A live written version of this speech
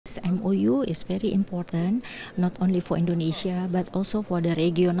This MOU is very important, not only for Indonesia but also for the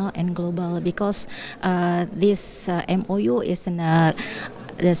regional and global, because this MOU is the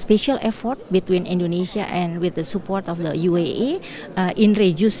special effort between Indonesia and with the support of the UAE in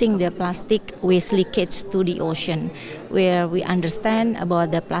reducing the plastic waste leakage to the ocean, where we understand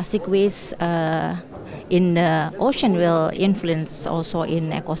about the plastic waste in the ocean will influence also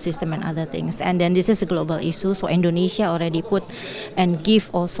in ecosystem and other things. And then this is a global issue, so Indonesia already put and give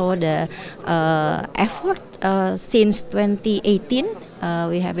also the effort since 2018.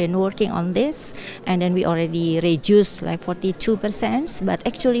 We have been working on this, and then we already reduced like 42%, but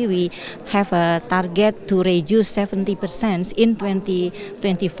actually we have a target to reduce 70% in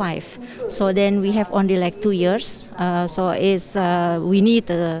 2025. So then we have only like 2 years, so it's we need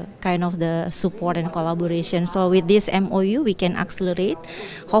kind of the support and collaboration. So with this MOU we can accelerate.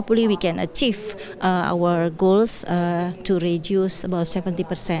 Hopefully we can achieve our goals to reduce about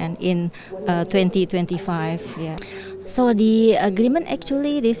 70% in 2025. Yeah. So the agreement,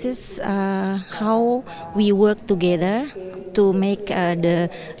 actually this is how we work together to make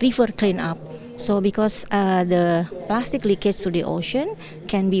the river clean up. So because the plastic leakage to the ocean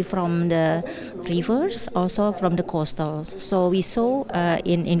can be from the rivers, also from the coastals. So we saw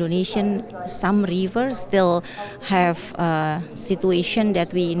in Indonesia some rivers still have a situation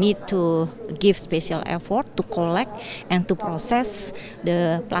that we need to give special effort to collect and to process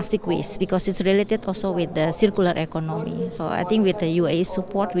the plastic waste, because it's related also with the circular economy. So I think with the UAE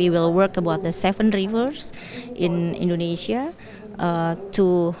support we will work about the 7 rivers in Indonesia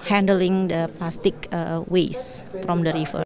to handling the plastic waste from the river.